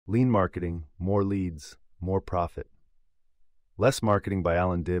Lean Marketing, More Leads, More Profit. Less Marketing by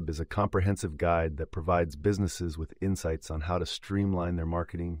Allan Dib is a comprehensive guide that provides businesses with insights on how to streamline their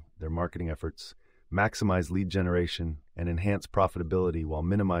marketing efforts, maximize lead generation, and enhance profitability while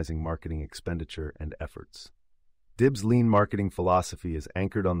minimizing marketing expenditure and efforts. Dib's lean marketing philosophy is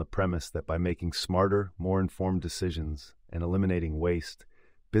anchored on the premise that by making smarter, more informed decisions and eliminating waste,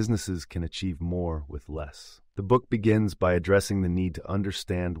 businesses can achieve more with less. The book begins by addressing the need to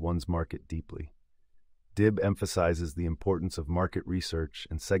understand one's market deeply. Dib emphasizes the importance of market research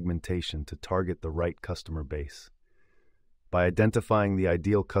and segmentation to target the right customer base. By identifying the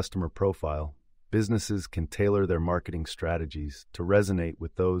ideal customer profile, businesses can tailor their marketing strategies to resonate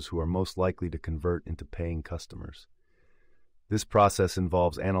with those who are most likely to convert into paying customers. This process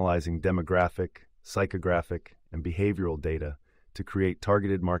involves analyzing demographic, psychographic, and behavioral data to create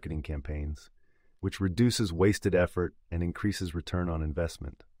targeted marketing campaigns, which reduces wasted effort and increases return on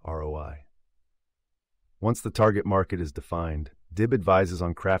investment, ROI. Once the target market is defined, Dib advises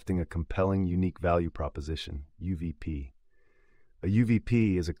on crafting a compelling unique value proposition, UVP. A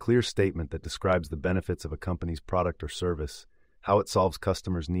UVP is a clear statement that describes the benefits of a company's product or service, how it solves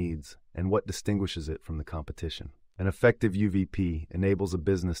customers' needs, and what distinguishes it from the competition. An effective UVP enables a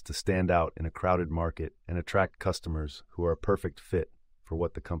business to stand out in a crowded market and attract customers who are a perfect fit for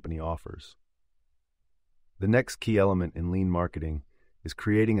what the company offers. The next key element in lean marketing is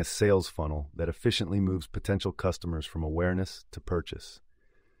creating a sales funnel that efficiently moves potential customers from awareness to purchase.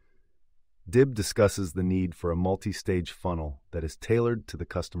 Dib discusses the need for a multi-stage funnel that is tailored to the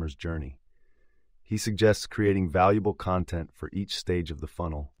customer's journey. He suggests creating valuable content for each stage of the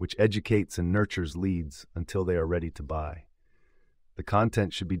funnel, which educates and nurtures leads until they are ready to buy. The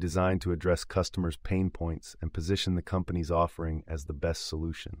content should be designed to address customers' pain points and position the company's offering as the best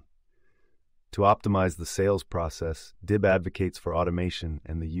solution. To optimize the sales process, Dib advocates for automation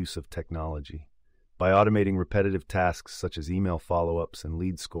and the use of technology. By automating repetitive tasks such as email follow-ups and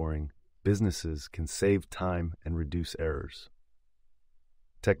lead scoring, businesses can save time and reduce errors.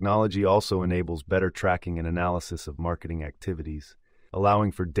 Technology also enables better tracking and analysis of marketing activities,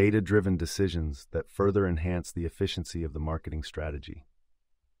 allowing for data-driven decisions that further enhance the efficiency of the marketing strategy.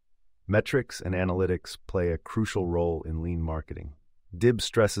 Metrics and analytics play a crucial role in lean marketing. Dib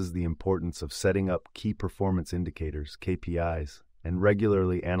stresses the importance of setting up key performance indicators, KPIs, and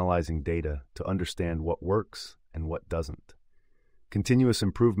regularly analyzing data to understand what works and what doesn't. Continuous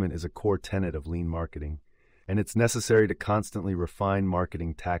improvement is a core tenet of lean marketing, and it's necessary to constantly refine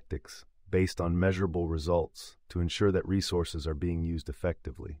marketing tactics based on measurable results to ensure that resources are being used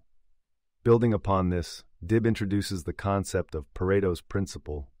effectively. Building upon this, Dib introduces the concept of Pareto's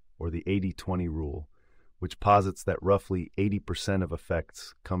principle, or the 80-20 rule, which posits that roughly 80% of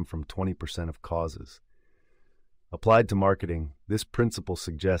effects come from 20% of causes. Applied to marketing, this principle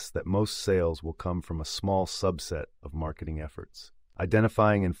suggests that most sales will come from a small subset of marketing efforts.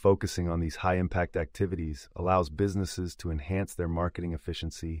 Identifying and focusing on these high-impact activities allows businesses to enhance their marketing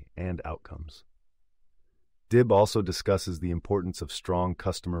efficiency and outcomes. Dib also discusses the importance of strong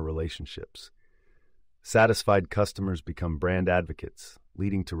customer relationships. Satisfied customers become brand advocates,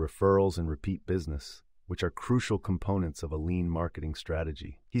 leading to referrals and repeat business, which are crucial components of a lean marketing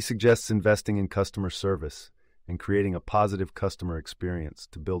strategy. He suggests investing in customer service and creating a positive customer experience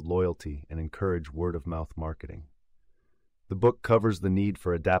to build loyalty and encourage word-of-mouth marketing. The book covers the need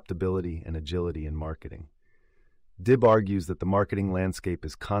for adaptability and agility in marketing. Dib argues that the marketing landscape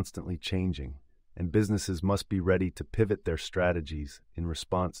is constantly changing, and businesses must be ready to pivot their strategies in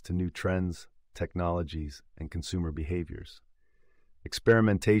response to new trends, technologies, and consumer behaviors.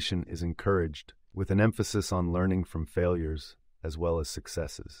 Experimentation is encouraged, with an emphasis on learning from failures as well as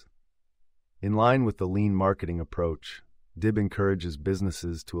successes. In line with the lean marketing approach, Dib encourages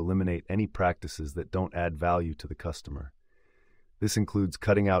businesses to eliminate any practices that don't add value to the customer. This includes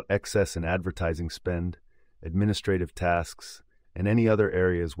cutting out excess in advertising spend, administrative tasks, and any other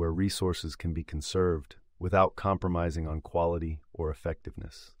areas where resources can be conserved without compromising on quality or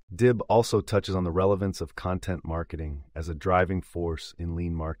effectiveness. Dib also touches on the relevance of content marketing as a driving force in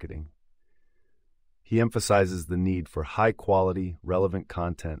lean marketing. He emphasizes the need for high-quality, relevant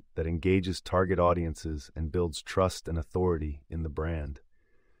content that engages target audiences and builds trust and authority in the brand.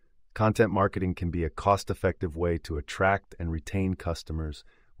 Content marketing can be a cost-effective way to attract and retain customers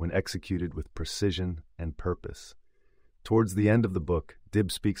when executed with precision and purpose. Towards the end of the book,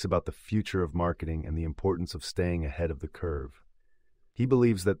 Dib speaks about the future of marketing and the importance of staying ahead of the curve. He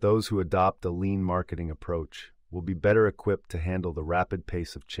believes that those who adopt a lean marketing approach will be better equipped to handle the rapid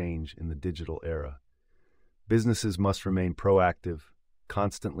pace of change in the digital era. Businesses must remain proactive,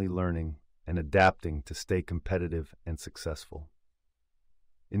 constantly learning, and adapting to stay competitive and successful.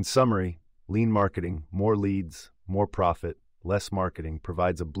 In summary, lean marketing, more leads, more profit, less marketing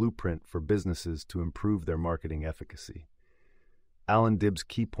provides a blueprint for businesses to improve their marketing efficacy. Allan Dib's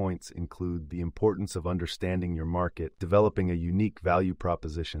key points include the importance of understanding your market, developing a unique value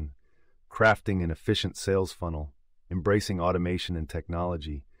proposition, crafting an efficient sales funnel, embracing automation and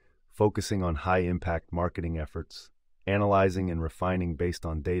technology, focusing on high-impact marketing efforts, analyzing and refining based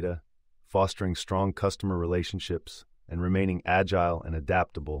on data, fostering strong customer relationships, and remaining agile and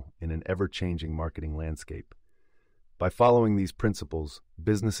adaptable in an ever-changing marketing landscape. By following these principles,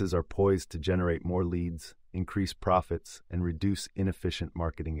 businesses are poised to generate more leads, increase profits, and reduce inefficient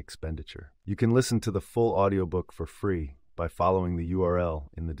marketing expenditure. You can listen to the full audiobook for free by following the URL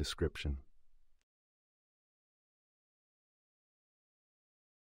in the description.